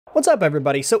What's up,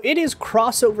 everybody? So it is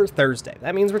crossover Thursday.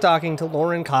 That means we're talking to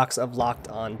Lorin Cox of Locked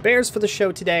On Bears for the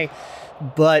show today,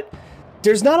 but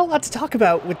there's not a lot to talk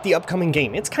about with the upcoming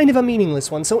game. It's kind of a meaningless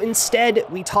one, so instead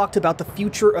we talked about the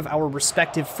future of our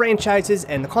respective franchises,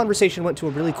 and the conversation went to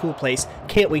a really cool place.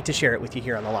 Can't wait to share it with you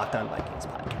here on the Locked On Vikings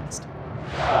podcast.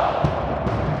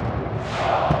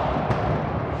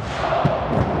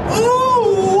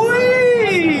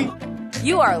 Ooh-wee!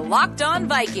 You are Locked On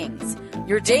Vikings,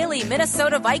 your daily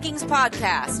Minnesota Vikings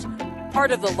podcast,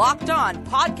 part of the Locked On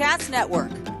Podcast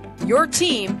Network, your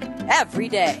team every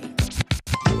day.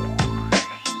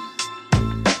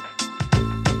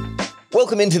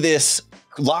 Welcome into this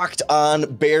Locked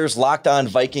On Bears, Locked On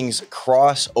Vikings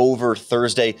crossover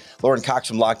Thursday. Lorin Cox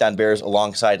from Locked On Bears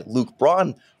alongside Luke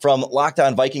Braun from Locked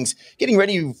On Vikings, getting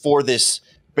ready for this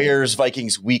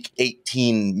Bears-Vikings Week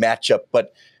 18 matchup.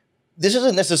 But this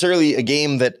isn't necessarily a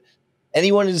game that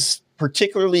anyone is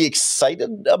particularly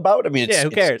excited about. I mean,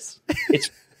 who cares? It's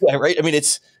yeah, right. I mean,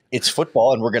 it's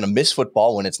football, and we're going to miss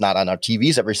football when it's not on our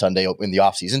TVs every Sunday in the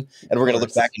offseason. And we're going to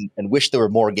look back and wish there were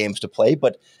more games to play.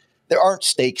 But there aren't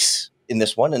stakes in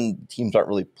this one, and teams aren't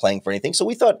really playing for anything. So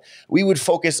we thought we would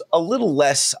focus a little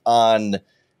less on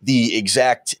the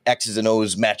exact X's and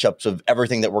O's matchups of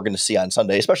everything that we're going to see on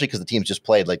Sunday, especially because the teams just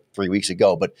played like 3 weeks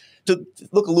ago. But to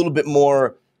look a little bit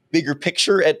more bigger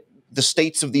picture at the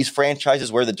states of these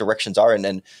franchises, where the directions are, and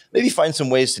then maybe find some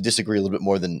ways to disagree a little bit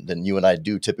more than you and I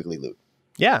do typically, Luke.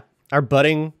 Yeah, our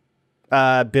budding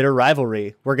bitter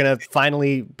rivalry. We're going to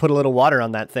finally put a little water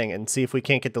on that thing and see if we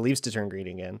can't get the leaves to turn green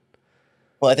again.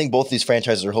 Well, I think both these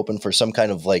franchises are hoping for some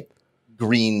kind of like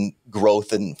green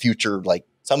growth and future, like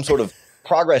some sort of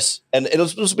progress. And it'll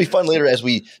just be fun later as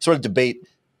we sort of debate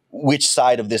which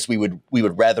side of this we would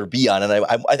rather be on. And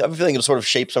I'm feeling it'll sort of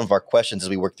shape some of our questions as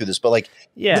we work through this. But like,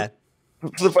 yeah,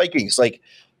 for the Vikings, like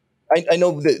I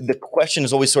know the question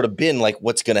has always sort of been like,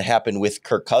 what's going to happen with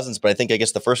Kirk Cousins? But I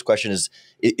guess the first question is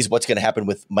what's going to happen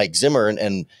with Mike Zimmer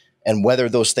and whether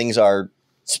those things are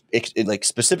like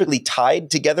specifically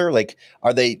tied together. Like,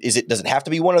 does it have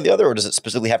to be one or the other, or does it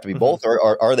specifically have to be both,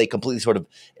 or are they completely sort of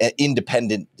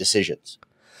independent decisions?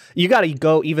 You got to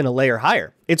go even a layer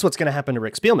higher. It's what's going to happen to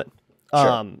Rick Spielman.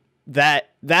 Sure.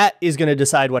 That is going to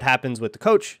decide what happens with the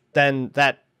coach. Then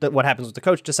that what happens with the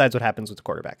coach decides what happens with the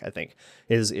quarterback, I think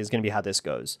is going to be how this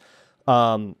goes.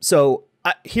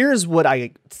 Here's what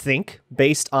I think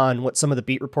based on what some of the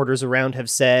beat reporters around have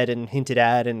said and hinted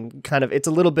at, and kind of, it's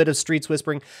a little bit of streets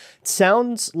whispering. It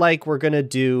sounds like we're going to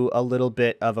do a little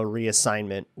bit of a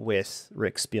reassignment with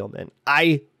Rick Spielman.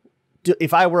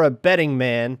 If I were a betting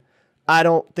man, I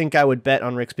don't think I would bet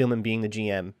on Rick Spielman being the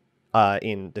GM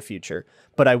in the future,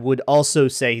 but I would also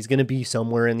say he's going to be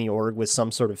somewhere in the org with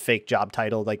some sort of fake job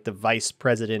title, like the vice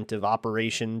president of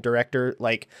operation director,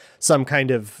 like some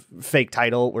kind of fake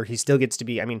title where he still gets to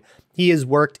be. I mean, he has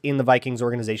worked in the Vikings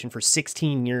organization for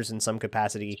 16 years in some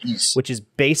capacity, which is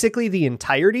basically the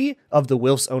entirety of the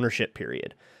Wilfs ownership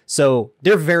period. So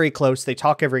they're very close. They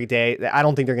talk every day. I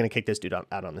don't think they're going to kick this dude out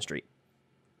on the street.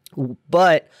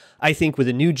 But I think with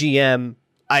a new GM,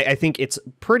 I think it's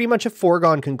pretty much a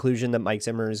foregone conclusion that Mike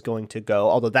Zimmer is going to go,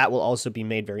 although that will also be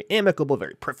made very amicable,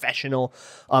 very professional.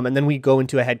 And then we go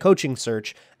into a head coaching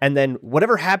search, and then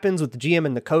whatever happens with the GM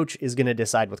and the coach is going to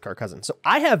decide with Kirk Cousins. So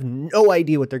I have no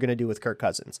idea what they're going to do with Kirk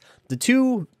Cousins. The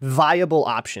two viable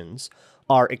options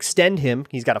are extend him.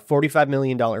 He's got a $45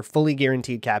 million fully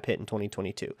guaranteed cap hit in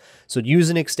 2022. So use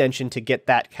an extension to get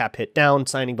that cap hit down,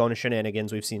 signing bonus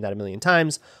shenanigans. We've seen that a million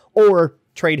times. Or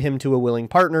trade him to a willing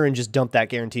partner and just dump that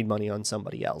guaranteed money on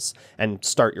somebody else and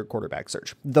start your quarterback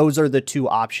search. Those are the two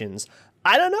options.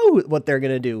 I don't know what they're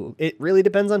going to do. It really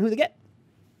depends on who they get.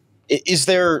 Is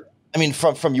there, I mean,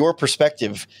 from your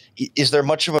perspective, is there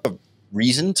much of a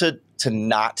reason to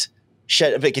not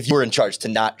shed, like if you were in charge, to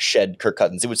not shed Kirk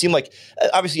Cousins? It would seem like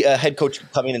obviously a head coach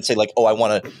could come in and say like, oh, I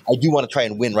do want to try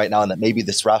and win right now, and that maybe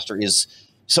this roster is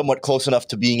somewhat close enough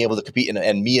to being able to compete.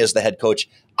 And me as the head coach,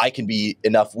 I can be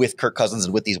enough with Kirk Cousins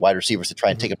and with these wide receivers to try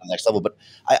and take it to the next level. But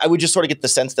I would just sort of get the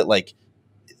sense that like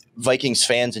Vikings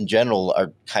fans in general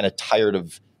are kind of tired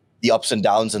of the ups and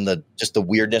downs and the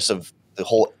weirdness of the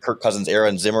whole Kirk Cousins era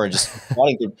and Zimmer, and just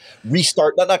wanting to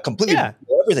restart, not completely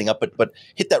everything up, but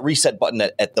hit that reset button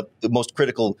at the most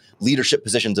critical leadership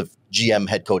positions of GM,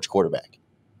 head coach, quarterback.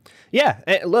 Yeah.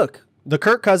 Look, The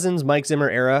Kirk Cousins, Mike Zimmer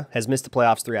era has missed the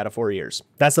playoffs 3 out of 4 years.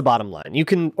 That's the bottom line. You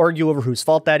can argue over whose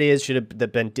fault that is. Should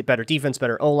have been better defense,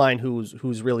 better O-line,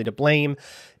 who's really to blame.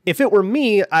 If it were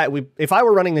me, if I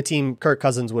were running the team, Kirk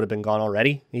Cousins would have been gone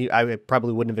already. I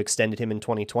probably wouldn't have extended him in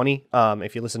 2020.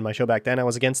 If you listened to my show back then, I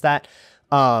was against that.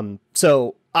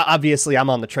 So obviously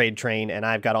I'm on the trade train and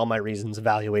I've got all my reasons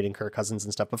evaluating Kirk Cousins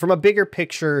and stuff. But from a bigger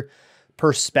picture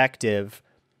perspective,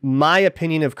 my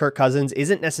opinion of Kirk Cousins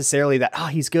isn't necessarily that,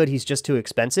 he's good, he's just too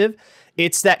expensive.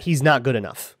 It's that he's not good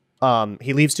enough.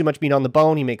 He leaves too much meat on the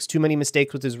bone. He makes too many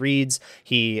mistakes with his reads.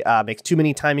 He makes too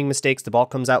many timing mistakes. The ball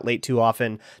comes out late too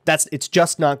often. It's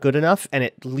just not good enough, and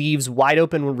it leaves wide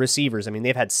open receivers. I mean,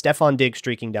 they've had Stephon Diggs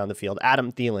streaking down the field,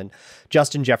 Adam Thielen,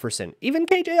 Justin Jefferson, even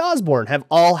KJ Osborne have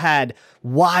all had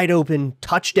wide open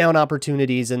touchdown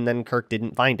opportunities, and then Kirk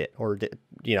didn't find it, or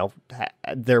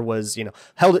there was,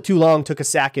 held it too long, took a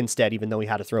sack instead, even though he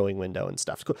had a throwing window and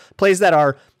stuff. Plays that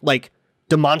are like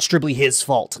demonstrably his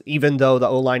fault, even though the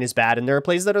O-line is bad. And there are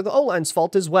plays that are the O-line's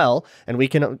fault as well. And we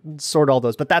can sort all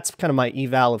those, but that's kind of my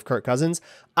eval of Kirk Cousins.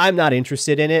 I'm not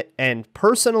interested in it. And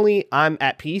personally, I'm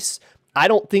at peace. I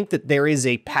don't think that there is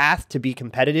a path to be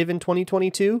competitive in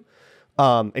 2022.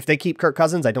 If they keep Kirk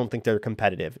Cousins, I don't think they're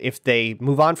competitive. If they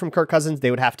move on from Kirk Cousins, they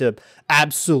would have to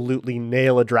absolutely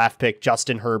nail a draft pick,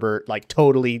 Justin Herbert, like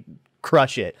totally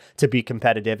crush it to be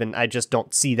competitive. And I just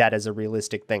don't see that as a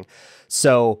realistic thing.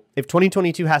 So if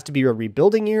 2022 has to be a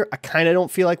rebuilding year, I kind of don't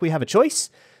feel like we have a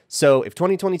choice. So if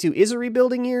 2022 is a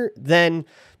rebuilding year, then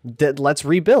let's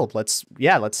rebuild. Let's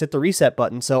hit the reset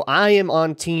button. So I am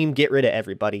on team get rid of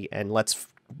everybody and let's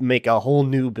make a whole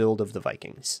new build of the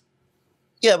Vikings.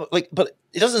 Yeah, but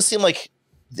it doesn't seem like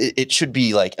it should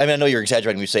be like, I mean, I know you're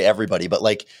exaggerating when you say everybody, but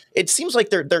like, it seems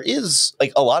like there is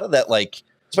like a lot of that, like,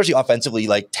 especially offensively,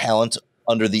 like talent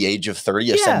under the age of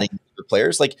 30 ascending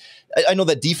players. Like, I know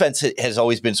that defense has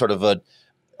always been sort of a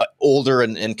older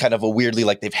and kind of a weirdly,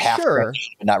 like they've half, but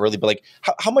not really, but like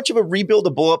how much of a rebuild,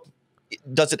 a blow up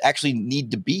does it actually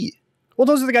need to be? Well,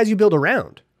 those are the guys you build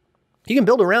around. You can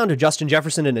build around a Justin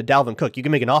Jefferson and a Dalvin Cook. You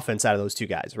can make an offense out of those two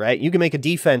guys, right? You can make a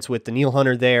defense with Danielle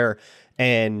Hunter there.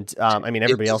 And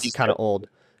everybody else is kind of old.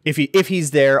 If he's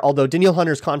there, although Danielle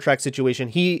Hunter's contract situation,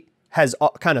 he has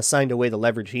kind of signed away the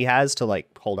leverage he has to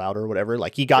like hold out or whatever.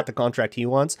 Like he got the contract he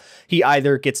wants. He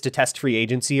either gets to test free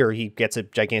agency or he gets a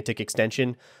gigantic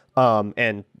extension.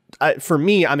 For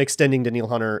me, I'm extending Danielle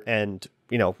Hunter and,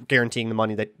 guaranteeing the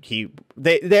money that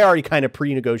they already kind of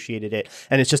pre-negotiated it.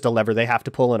 And it's just a lever they have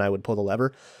to pull. And I would pull the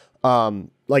lever.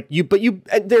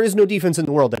 There is no defense in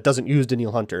the world that doesn't use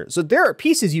Danielle Hunter. So there are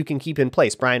pieces you can keep in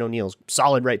place. Brian O'Neill's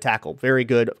solid right tackle, very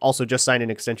good. Also just signed an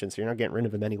extension, so you're not getting rid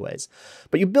of him anyways.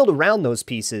 But you build around those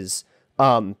pieces.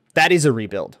 That is a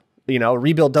rebuild. A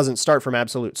rebuild doesn't start from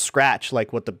absolute scratch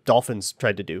like what the Dolphins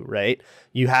tried to do, right?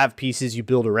 You have pieces, you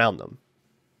build around them.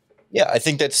 Yeah, I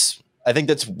think that's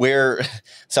where,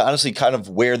 so honestly, kind of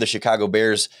where the Chicago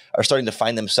Bears are starting to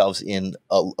find themselves in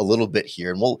a little bit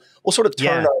here. And we'll sort of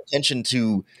turn our attention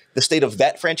to the state of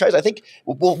that franchise. I think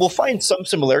we'll find some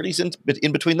similarities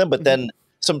in between them, but then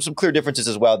some clear differences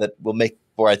as well that will make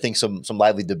for, I think, some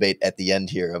lively debate at the end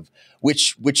here of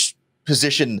which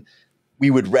position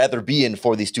we would rather be in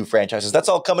for these two franchises. That's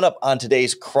all coming up on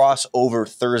today's Crossover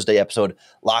Thursday episode,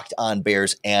 Locked On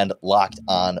Bears and Locked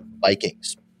On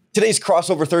Vikings. Today's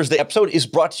Crossover Thursday episode is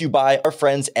brought to you by our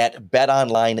friends at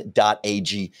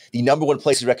betonline.ag, the number one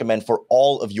place to recommend for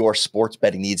all of your sports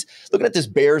betting needs. Looking at this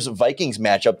Bears-Vikings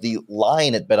matchup, the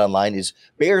line at BetOnline is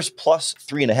Bears plus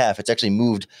 3.5. It's actually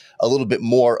moved a little bit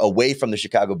more away from the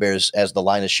Chicago Bears as the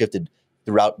line has shifted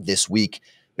throughout this week.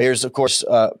 Bears, of course,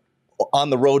 on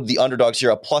the road, the underdogs here,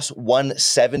 a plus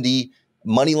 170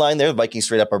 money line there. The Vikings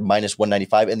straight up are minus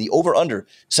 195, and the over-under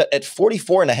set at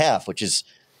 44.5, which is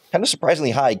kind of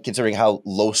surprisingly high considering how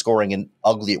low scoring and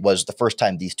ugly it was the first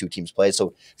time these two teams played.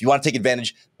 So if you want to take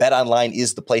advantage, BetOnline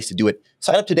is the place to do it.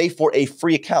 Sign up today for a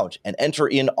free account and enter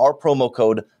in our promo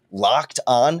code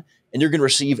LOCKEDON, and you're going to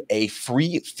receive a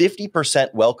free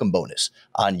 50% welcome bonus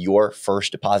on your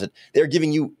first deposit. They're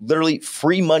giving you literally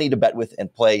free money to bet with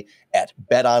and play at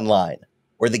BetOnline,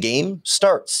 where the game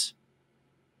starts.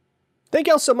 Thank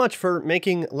you all so much for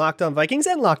making Locked On Vikings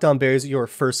and Locked On Bears your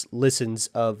first listens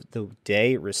of the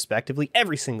day, respectively,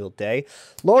 every single day.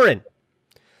 Lorin,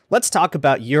 let's talk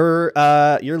about your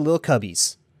little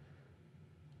cubbies.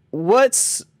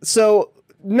 So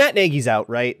Matt Nagy's out,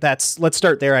 right? Let's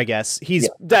start there, I guess.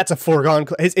 That's a foregone.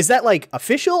 Is that like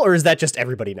official, or is that just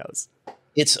everybody knows?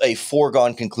 It's a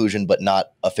foregone conclusion, but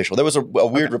not official. There was a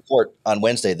weird report on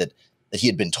Wednesday that he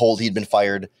had been told he'd been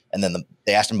fired, and then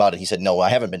they asked him about it. He said, "No, I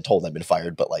haven't been told I've been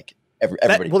fired, but like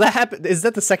everybody. That happened. Is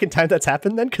that the second time that's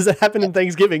happened then? Because it happened in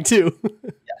Thanksgiving too.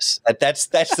 Yes, that's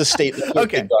the statement.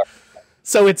 Okay,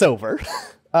 so it's over.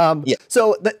 Yeah.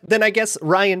 So then I guess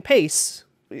Ryan Pace.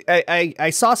 I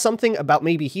saw something about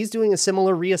maybe he's doing a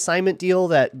similar reassignment deal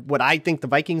that what I think the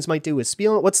Vikings might do is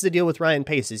Spielman. What's the deal with Ryan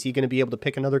Pace? Is he going to be able to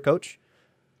pick another coach?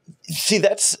 See,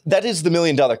 that is the $1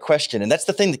 million question, and that's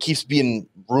the thing that keeps being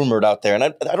rumored out there. And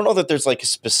I don't know that there's like a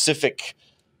specific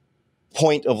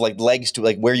point of like legs to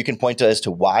like where you can point to as to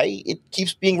why it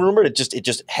keeps being rumored. It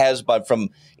just has, but from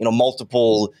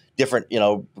multiple different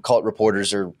call it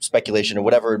reporters or speculation or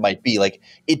whatever it might be. Like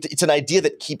it's an idea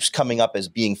that keeps coming up as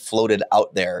being floated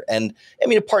out there. And I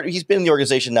mean, he's been in the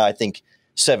organization now I think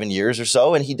 7 years or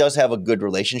so, and he does have a good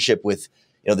relationship with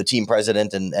the team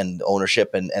president and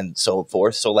ownership and so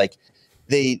forth. So like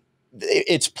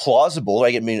it's plausible,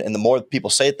 right? I mean, and the more people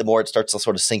say it, the more it starts to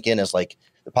sort of sink in as like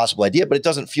the possible idea, but it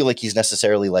doesn't feel like he's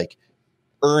necessarily like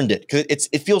earned it, because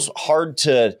it feels hard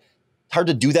to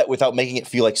do that without making it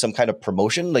feel like some kind of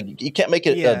promotion. Like you can't make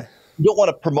it, you don't want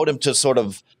to promote him to sort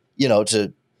of,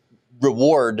 to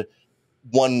reward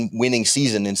one winning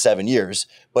season in 7 years,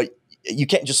 but you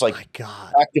can't just like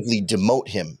actively demote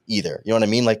him either. You know what I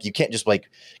mean? Like you can't just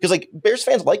because Bears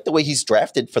fans like the way he's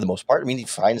drafted for the most part. I mean, he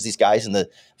finds these guys in the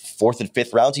 4th and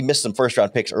 5th rounds. He missed some first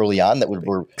round picks early on that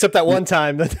were except that one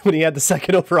time when he had the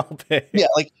 2nd overall pick. Yeah.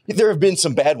 Like there have been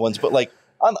some bad ones, but like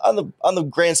on the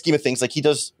grand scheme of things, like he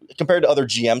does compared to other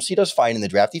GMs, he does fine in the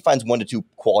draft. He finds 1 to 2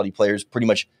 quality players pretty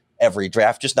much every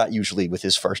draft, just not usually with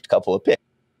his first couple of picks.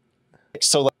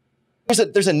 So like,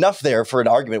 there's enough there for an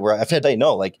argument where I've had to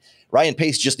know, like Ryan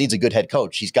Pace just needs a good head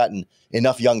coach. He's gotten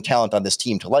enough young talent on this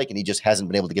team to like, and he just hasn't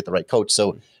been able to get the right coach.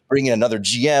 So bringing another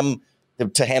GM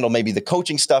to handle maybe the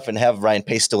coaching stuff and have Ryan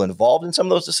Pace still involved in some of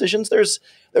those decisions, there's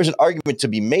an argument to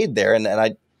be made there. And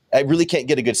I really can't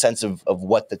get a good sense of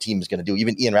what the team is going to do.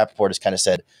 Even Ian Rappaport has kind of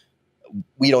said,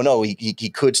 we don't know. He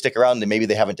could stick around and maybe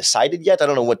they haven't decided yet. I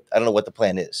don't know what the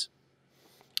plan is.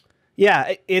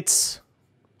 Yeah,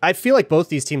 I feel like both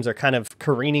these teams are kind of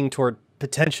careening toward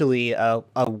potentially a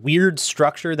weird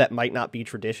structure that might not be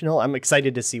traditional. I'm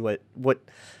excited to see what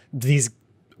these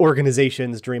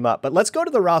organizations dream up. But let's go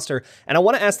to the roster, and I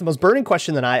want to ask the most burning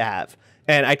question that I have.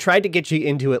 And I tried to get you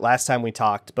into it last time we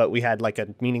talked, but we had like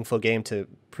a meaningful game to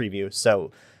preview,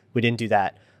 so we didn't do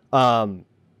that.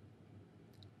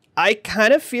 I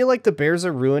kind of feel like the Bears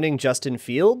are ruining Justin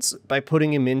Fields by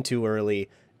putting him in too early,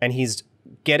 and he's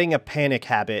getting a panic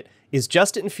habit. Is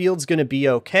Justin Fields going to be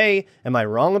okay? Am I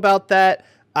wrong about that?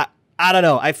 I don't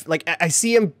know. I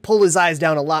see him pull his eyes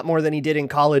down a lot more than he did in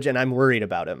college, and I'm worried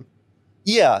about him.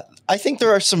 Yeah, I think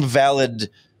there are some valid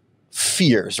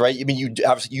fears, right? I mean,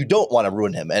 you don't want to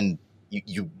ruin him, and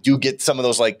you do get some of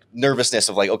those like nervousness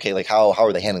of like, okay, like how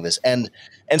are they handling this? And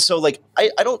so like I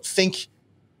don't think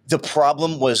the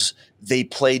problem was they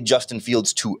played Justin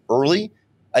Fields too early.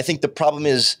 I think the problem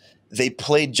is they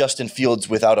played Justin Fields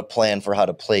without a plan for how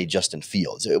to play Justin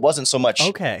Fields. It wasn't so much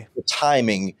the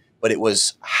timing, but it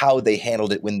was how they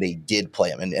handled it when they did play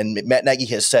him. And Matt Nagy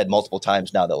has said multiple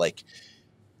times now that like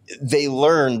they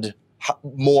learned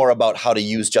more about how to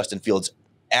use Justin Fields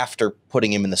after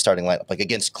putting him in the starting lineup, like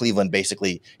against Cleveland,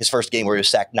 basically his first game where he was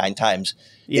sacked 9 times.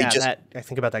 Yeah, I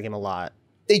think about that game a lot.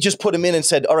 They just put him in and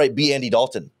said, all right, be Andy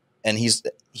Dalton. And he's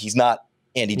not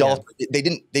Andy Dalton. They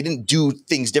didn't do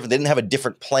things different. They didn't have a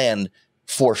different plan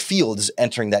for Fields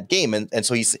entering that game. And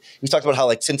so he's talked about how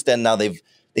like since then now they've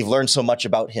learned so much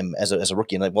about him as a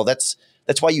rookie. And like, well, that's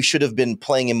why you should have been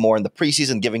playing him more in the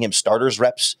preseason, giving him starters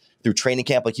reps through training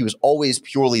camp. Like he was always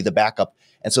purely the backup.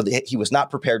 And so he was not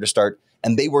prepared to start,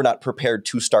 and they were not prepared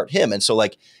to start him. And so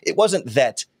like it wasn't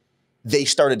that they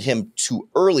started him too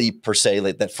early per se,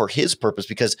 like that for his purpose,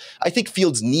 because I think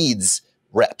Fields needs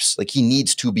reps. Like he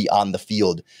needs to be on the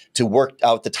field to work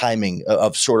out the timing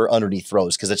of shorter underneath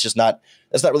throws, because that's not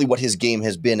really what his game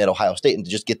has been at Ohio State. And to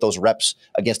just get those reps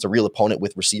against a real opponent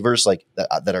with receivers like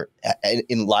that are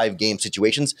in live game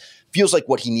situations feels like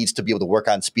what he needs to be able to work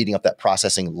on, speeding up that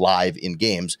processing live in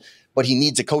games. But he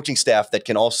needs a coaching staff that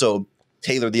can also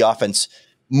tailor the offense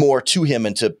more to him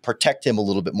and to protect him a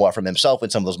little bit more from himself in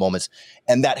some of those moments.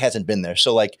 And that hasn't been there.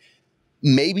 So like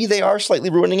maybe they are slightly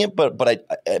ruining it,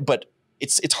 but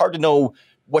it's hard to know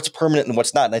what's permanent and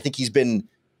what's not. And I think he's been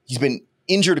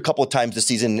injured a couple of times this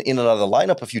season, in and out of the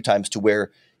lineup a few times, to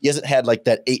where he hasn't had like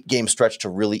that 8-game stretch to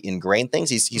really ingrain things.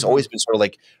 He's always been sort of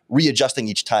like readjusting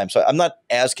each time. So I'm not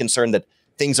as concerned that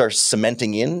things are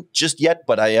cementing in just yet,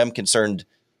 but I am concerned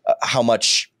how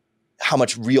much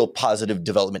real positive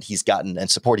development he's gotten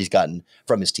and support he's gotten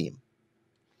from his team.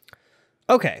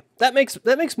 Okay, that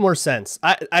makes more sense.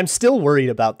 I'm still worried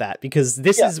about that because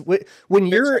this is when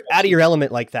you're out of your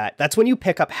element like that. That's when you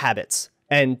pick up habits,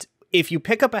 and if you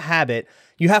pick up a habit,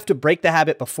 you have to break the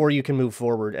habit before you can move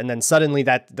forward, and then suddenly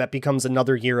that becomes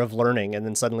another year of learning, and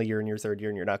then suddenly you're in your third year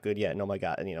and you're not good yet, and oh my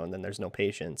god, and then there's no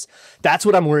patience. That's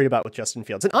what I'm worried about with Justin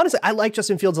Fields. And honestly, I like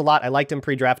Justin Fields a lot. I liked him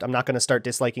pre-draft. I'm not going to start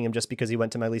disliking him just because he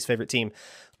went to my least favorite team.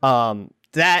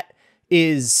 That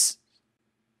is,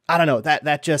 I don't know.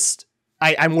 That just.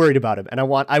 I'm worried about him, and I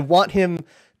want him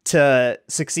to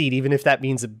succeed, even if that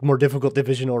means a more difficult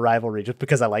divisional rivalry, just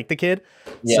because I like the kid.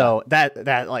 Yeah. So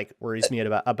that like worries me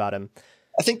about him.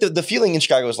 I think the feeling in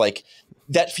Chicago is like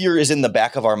that fear is in the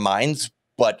back of our minds,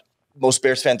 but most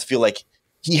Bears fans feel like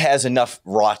he has enough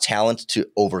raw talent to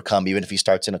overcome, even if he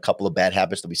starts in a couple of bad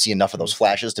habits, that we see enough of those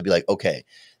flashes to be like, okay,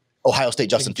 Ohio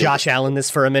State Justin Fields. Josh Allen this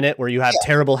for a minute, where you have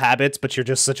terrible habits, but you're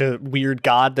just such a weird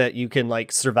god that you can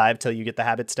like survive till you get the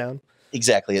habits down.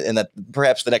 Exactly. And that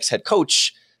perhaps the next head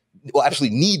coach actually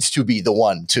needs to be the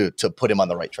one to put him on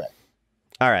the right track.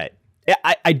 All right.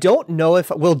 I don't know if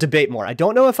we'll debate more. I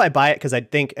don't know if I buy it because I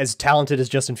think as talented as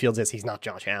Justin Fields is, he's not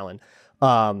Josh Allen.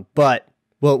 But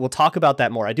we'll talk about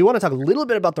that more. I do want to talk a little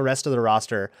bit about the rest of the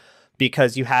roster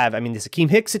because you have, this Akeem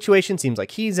Hicks situation seems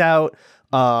like he's out.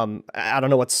 I don't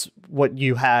know what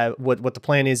the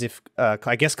plan is if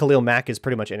I guess Khalil Mack is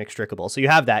pretty much inextricable. So you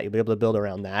have that. You'll be able to build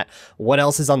around that. What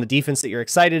else is on the defense that you're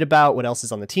excited about? What else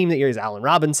is on the team that is Allen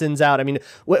Robinson's out?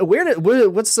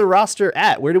 What's the roster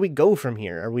at? Where do we go from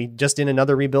here? Are we just in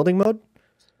another rebuilding mode?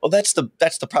 Well, that's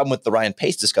the problem with the Ryan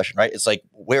Pace discussion, right? It's like,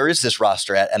 where is this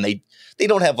roster at? And they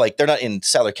don't have they're not in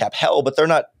salary cap hell, but they're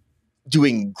not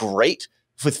doing great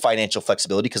with financial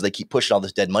flexibility because they keep pushing all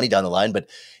this dead money down the line. But,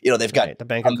 they've got the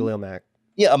bank of Khalil Mack.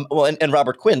 Yeah. And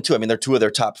Robert Quinn too. They're two of their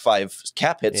top 5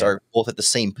 cap hits are both at the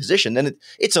same position, and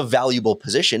it's a valuable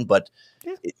position, but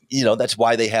that's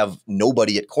why they have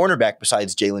nobody at cornerback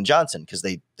besides Jalen Johnson, because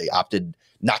they opted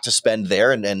not to spend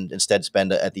there and instead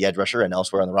spend at the edge rusher and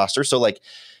elsewhere on the roster. So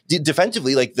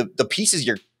defensively, the pieces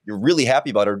you're really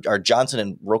happy about are Johnson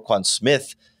and Roquan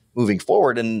Smith moving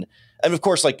forward. And of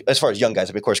course, as far as young guys,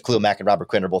 of course, Khalil Mack and Robert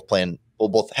Quinn are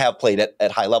both have played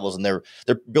at high levels, and they're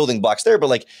building blocks there.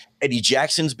 But Eddie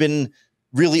Jackson's been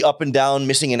really up and down,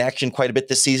 missing in action quite a bit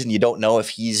this season. You don't know if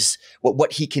he's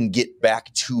what he can get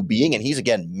back to being, and he's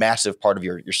again massive part of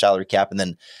your salary cap. And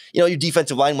then your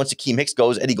defensive line, once Akeem Hicks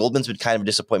goes, Eddie Goldman's been kind of a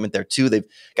disappointment there too. They've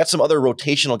got some other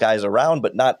rotational guys around,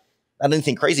 but not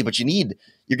anything crazy. But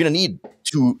you're going to need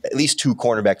at least two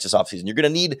cornerbacks this offseason. You're going to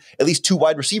need at least 2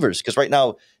 wide receivers, because right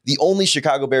now the only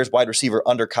Chicago Bears wide receiver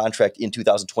under contract in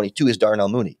 2022 is Darnell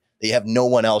Mooney. They have no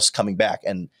one else coming back,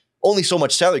 and only so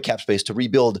much salary cap space to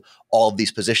rebuild all of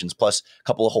these positions, plus a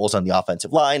couple of holes on the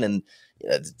offensive line, and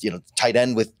tight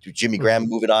end with Jimmy Graham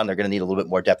moving on. They're going to need a little bit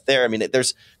more depth there.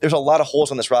 There's a lot of holes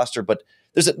on this roster, but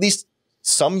there's at least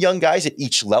some young guys at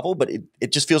each level. But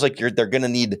it just feels like they're going to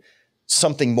need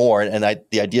something more. And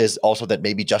the idea is also that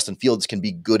maybe Justin Fields can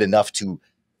be good enough to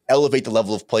elevate the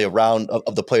level of play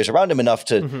of the players around him enough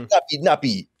to not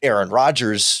be Aaron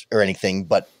Rodgers or anything,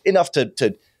 but enough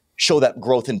to show that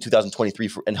growth in 2023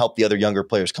 and help the other younger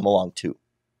players come along too.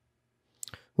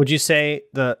 Would you say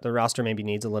the roster maybe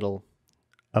needs a little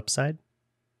upside?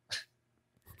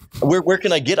 Where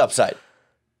can I get upside?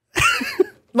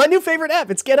 My new favorite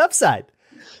app. It's Get Upside.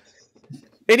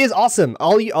 It is awesome.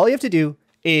 All you have to do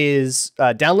is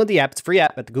download the app. It's a free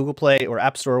app at the Google Play or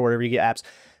App Store, wherever you get apps.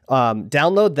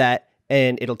 Download that,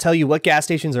 and it'll tell you what gas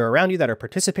stations are around you that are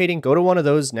participating. Go to one of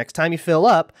those next time you fill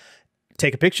up.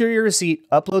 Take a picture of your receipt,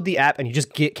 upload the app, and you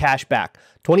just get cash back.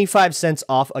 25 cents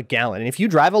off a gallon. And if you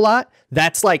drive a lot,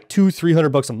 that's like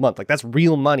 $200-300 a month. That's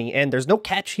real money. And there's no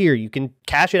catch here. You can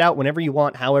cash it out whenever you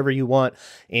want, however you want,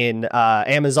 in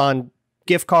Amazon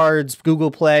gift cards,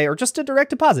 Google Play, or just a direct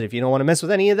deposit. If you don't want to mess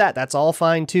with any of that, that's all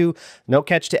fine too. No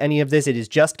catch to any of this. It is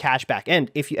just cash back.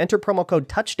 And if you enter promo code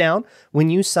touchdown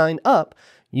when you sign up,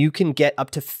 you can get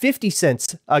up to 50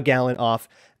 cents a gallon off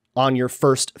on your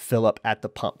first fill up at the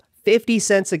pump. 50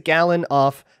 cents a gallon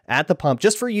off at the pump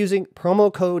just for using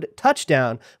promo code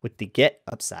touchdown with the Get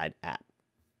Upside app.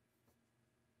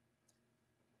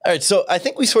 All right, so I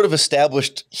think we sort of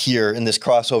established here in this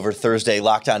crossover Thursday,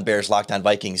 Locked On Bears, Locked On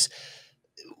Vikings.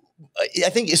 I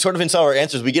think it's sort of in some of our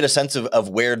answers, we get a sense of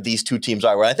where these two teams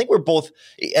are. Where I think we're both,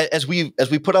 as we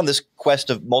put on this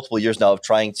quest of multiple years now of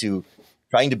trying to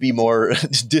be more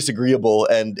disagreeable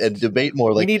and debate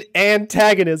more. We need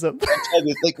antagonism. I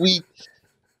do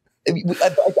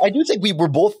think we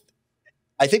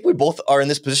both are in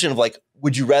this position of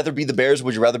would you rather be the Bears?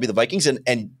 Would you rather be the Vikings?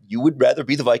 And you would rather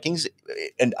be the Vikings,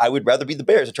 and I would rather be the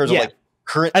Bears in terms of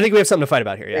current. I think we have something to fight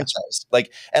about here. Yeah. Franchise.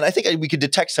 And I think we could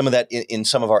detect some of that in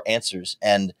some of our answers.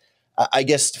 And I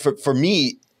guess for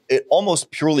me, it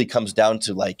almost purely comes down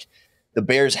to like the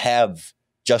Bears have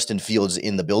Justin Fields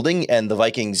in the building, and the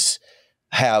Vikings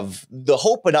have the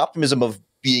hope and optimism of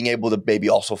being able to maybe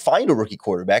also find a rookie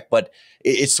quarterback. But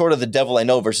it's sort of the devil I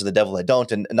know versus the devil I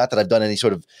don't. And not that I've done any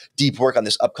sort of deep work on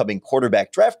this upcoming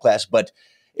quarterback draft class, but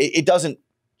it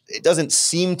doesn't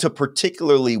seem to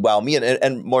particularly wow me.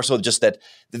 And more so just that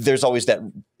there's always that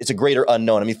it's a greater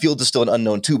unknown. I mean, Fields is still an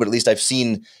unknown too, but at least I've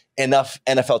seen enough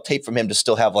NFL tape from him to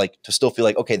still feel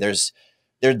like, okay, there's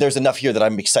enough here that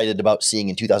I'm excited about seeing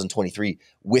in 2023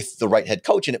 with the right head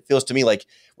coach. And it feels to me like,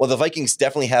 well, the Vikings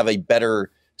definitely have a better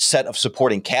set of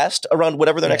supporting cast around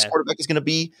whatever their next quarterback is going to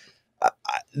be.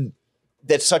 The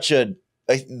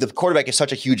quarterback is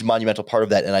such a huge monumental part of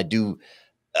that. And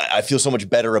I feel so much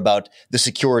better about the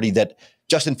security that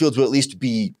Justin Fields will at least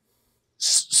be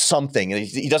something. And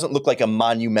he doesn't look like a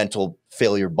monumental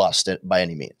failure bust by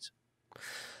any means.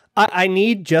 I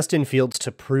need Justin Fields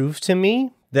to prove to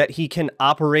me that he can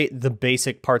operate the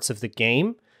basic parts of the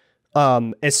game,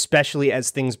 especially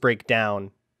as things break down.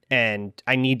 And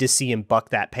I need to see him buck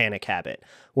that panic habit.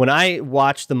 When I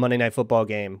watched the Monday Night Football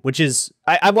game, which is,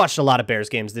 I've watched a lot of Bears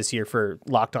games this year for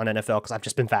Locked On NFL because I've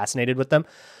just been fascinated with them.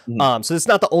 Mm-hmm. So it's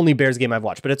not the only Bears game I've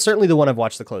watched, but it's certainly the one I've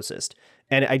watched the closest.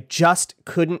 And I just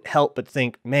couldn't help but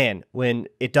think, man, when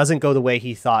it doesn't go the way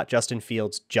he thought, Justin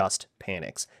Fields just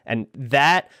panics. And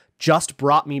that just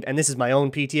brought me, and this is my own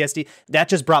PTSD, that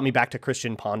just brought me back to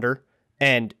Christian Ponder.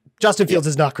 And Justin Fields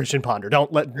is not Christian Ponder.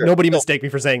 Don't let nobody mistake me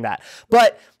for saying that.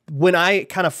 But when I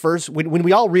kind of when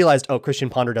we all realized, oh, Christian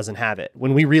Ponder doesn't have it,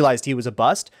 when we realized he was a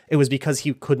bust, it was because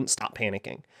he couldn't stop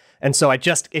panicking. And so it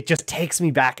just takes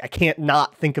me back. I can't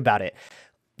not think about it.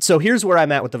 So here's where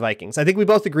I'm at with the Vikings. I think we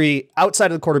both agree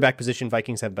outside of the quarterback position,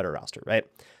 Vikings have a better roster, right?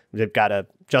 They've got a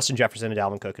Justin Jefferson, a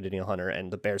Dalvin Cook, a Danielle Hunter,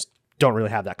 and the Bears don't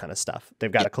really have that kind of stuff.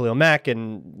 They've got a Khalil Mack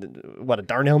and a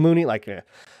Darnell Mooney.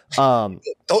 Don't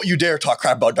you dare talk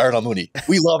crap about Darnell Mooney.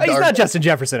 We love He's not Justin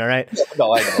Jefferson, all right?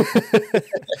 No, I know.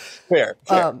 Fair.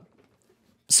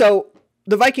 So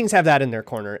the Vikings have that in their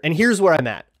corner. And here's where I'm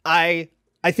at. I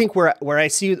think where I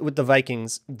see with the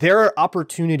Vikings, there are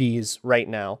opportunities right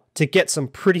now to get some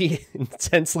pretty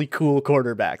intensely cool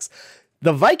quarterbacks.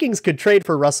 The Vikings could trade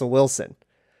for Russell Wilson.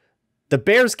 The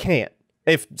Bears can't.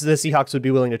 If the Seahawks would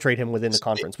be willing to trade him within the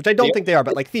conference, which I don't think they are,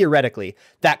 but like theoretically,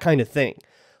 that kind of thing.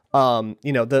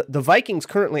 The Vikings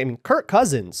currently, I mean, Kirk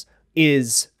Cousins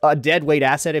is a dead weight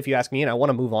asset if you ask me, and I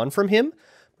want to move on from him,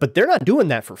 but they're not doing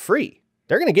that for free.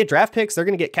 They're going to get draft picks. They're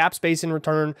going to get cap space in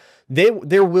return.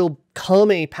 There will come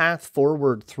a path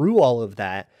forward through all of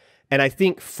that. And I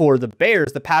think for the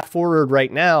Bears, the path forward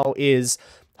right now is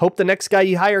hope the next guy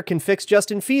you hire can fix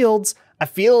Justin Fields. I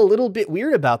feel a little bit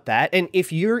weird about that. And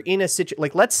if you're in a situation,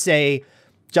 like let's say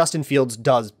Justin Fields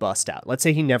does bust out. Let's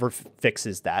say he never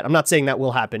fixes that. I'm not saying that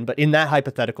will happen, but in that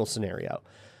hypothetical scenario,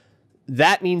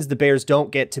 that means the Bears don't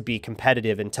get to be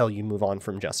competitive until you move on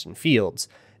from Justin Fields.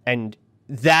 And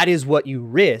that is what you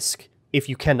risk if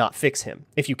you cannot fix him.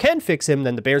 If you can fix him,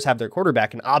 then the Bears have their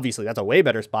quarterback. And obviously that's a way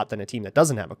better spot than a team that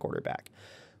doesn't have a quarterback.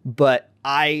 But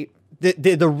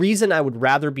the reason I would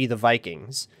rather be the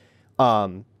Vikings,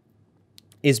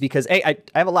 is because I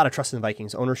have a lot of trust in the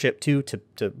Vikings ownership too,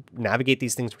 to navigate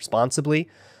these things responsibly.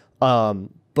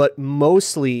 But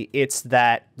mostly it's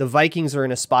that the Vikings are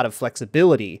in a spot of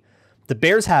flexibility. The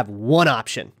Bears have one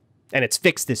option, and it's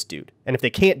fix this dude. And if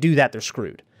they can't do that, they're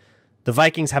screwed. The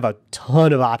Vikings have a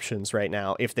ton of options right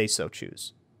now if they so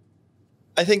choose.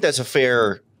 I think that's a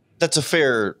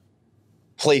fair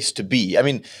place to be. I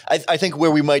mean, I think where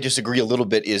we might disagree a little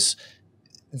bit is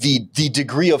the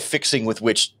degree of fixing with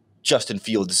which Justin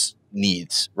Fields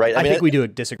needs, right? I think we do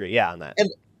disagree, on that.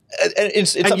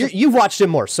 And you've watched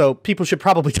him more, so people should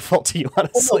probably default to you,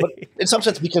 honestly. Well, no, in some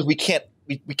sense, because we can't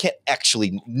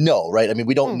actually know, right? I mean,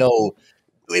 we don't know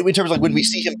in terms of like when we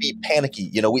see him be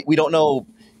panicky. We don't know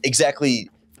exactly.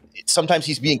 Sometimes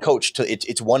he's being coached to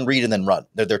it's one read and then run.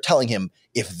 They're telling him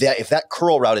if that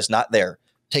curl route is not there,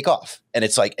 take off. And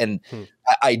it's like,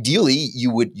 ideally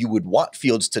you would want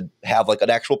Fields to have like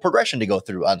an actual progression to go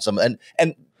through on some,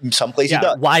 and some places.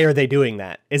 Yeah, why are they doing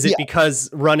that? Is it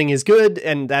because running is good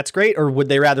and that's great, or would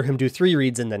they rather him do 3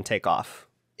 reads and then take off?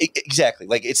 Exactly.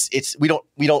 Like it's we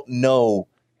don't know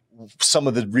some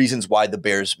of the reasons why the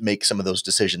Bears make some of those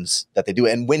decisions that they do,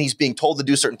 and when he's being told to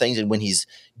do certain things and when he's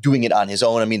doing it on his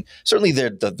own. I mean, certainly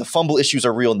the fumble issues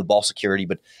are real in the ball security,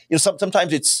 but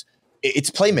sometimes it's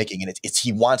playmaking, and it's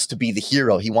he wants to be the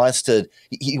hero. He wants to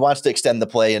extend the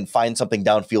play and find something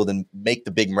downfield and make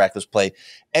the big miraculous play.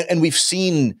 And we've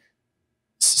seen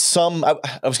I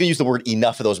was going to use the word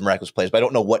enough of those miraculous plays, but I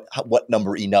don't know what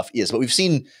number enough is. But we've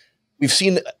seen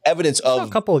evidence of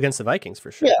a couple against the Vikings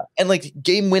for sure. Yeah, and like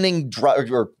game-winning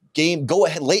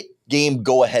late game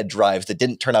go-ahead drives that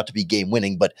didn't turn out to be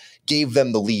game-winning, but gave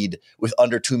them the lead with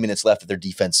under 2 minutes left that their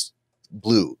defense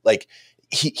blew. Like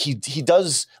he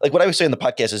does, like what I was saying in the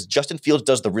podcast is Justin Fields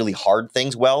does the really hard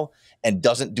things well and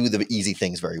doesn't do the easy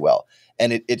things very well.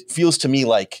 And it feels to me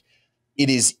like it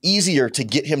is easier to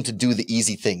get him to do the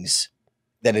easy things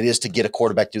than it is to get a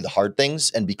quarterback to do the hard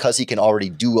things. And because he can already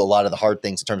do a lot of the hard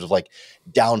things in terms of like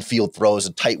downfield throws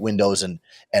and tight windows and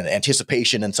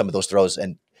anticipation and some of those throws.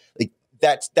 And like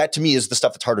that to me is the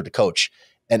stuff that's harder to coach.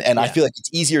 And I feel like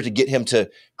it's easier to get him to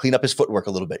clean up his footwork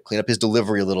a little bit, clean up his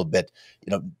delivery a little bit,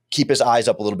 keep his eyes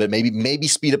up a little bit, maybe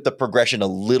speed up the progression a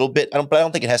little bit. But I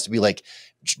don't think it has to be like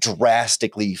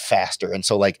drastically faster. And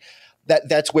so like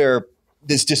that's where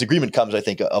this disagreement comes, I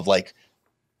think, of like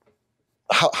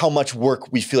how much work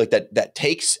we feel like that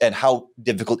takes and how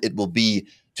difficult it will be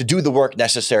to do the work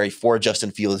necessary for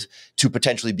Justin Fields to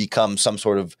potentially become some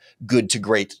sort of good to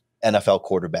great NFL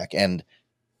quarterback. And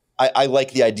I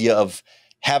like the idea of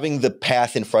having the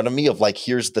path in front of me of like,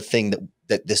 here's the thing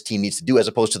that this team needs to do, as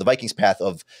opposed to the Vikings path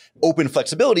of open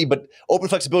flexibility. But open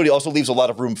flexibility also leaves a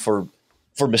lot of room for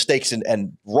mistakes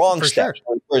and wrong steps.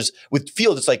 Sure. Whereas with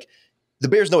Fields, it's like the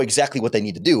Bears know exactly what they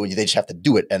need to do, and they just have to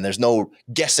do it. And there's no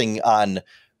guessing on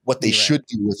what they should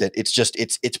do with it. It's just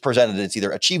it's presented. It's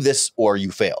either achieve this or you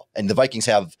fail. And the Vikings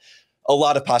have a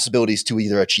lot of possibilities to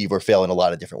either achieve or fail in a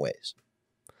lot of different ways.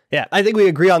 Yeah, I think we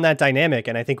agree on that dynamic,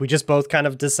 and I think we just both kind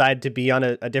of decide to be on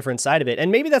a different side of it. And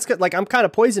maybe that's good. Like, I'm kind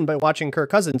of poisoned by watching Kirk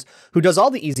Cousins, who does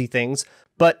all the easy things,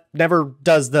 but never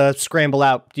does the scramble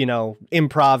out,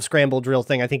 improv scramble drill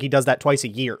thing. I think he does that twice a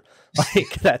year.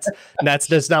 Like that's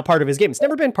just not part of his game. It's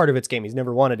never been part of its game. He's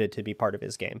never wanted it to be part of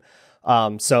his game.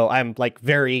 So I'm like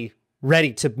very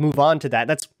ready to move on to that.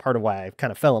 That's part of why I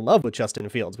kind of fell in love with Justin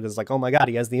Fields, because like, oh my God,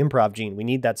 he has the improv gene. We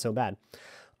need that so bad.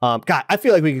 God, I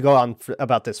feel like we could go on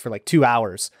about this for like 2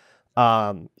 hours.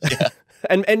 And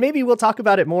maybe we'll talk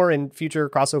about it more in future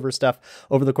crossover stuff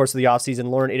over the course of the offseason.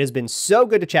 Lorin, it has been so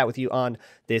good to chat with you on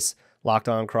this Locked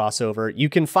On crossover. You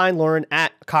can find Lorin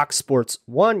at Cox Sports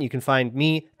 1. You can find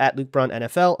me at Luke Brun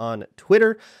NFL on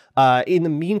Twitter. In the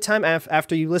meantime,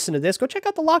 after you listen to this, go check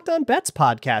out the Locked On Bets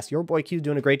podcast. Your boy Q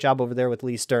doing a great job over there with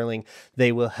Lee Sterling.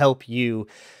 They will help you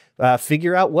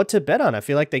figure out what to bet on. I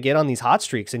feel like they get on these hot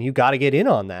streaks, and you got to get in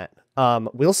on that.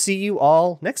 We'll see you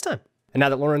all next time. And now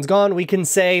that Lorin's gone, we can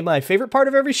say my favorite part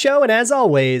of every show, and as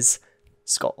always,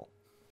 Skull.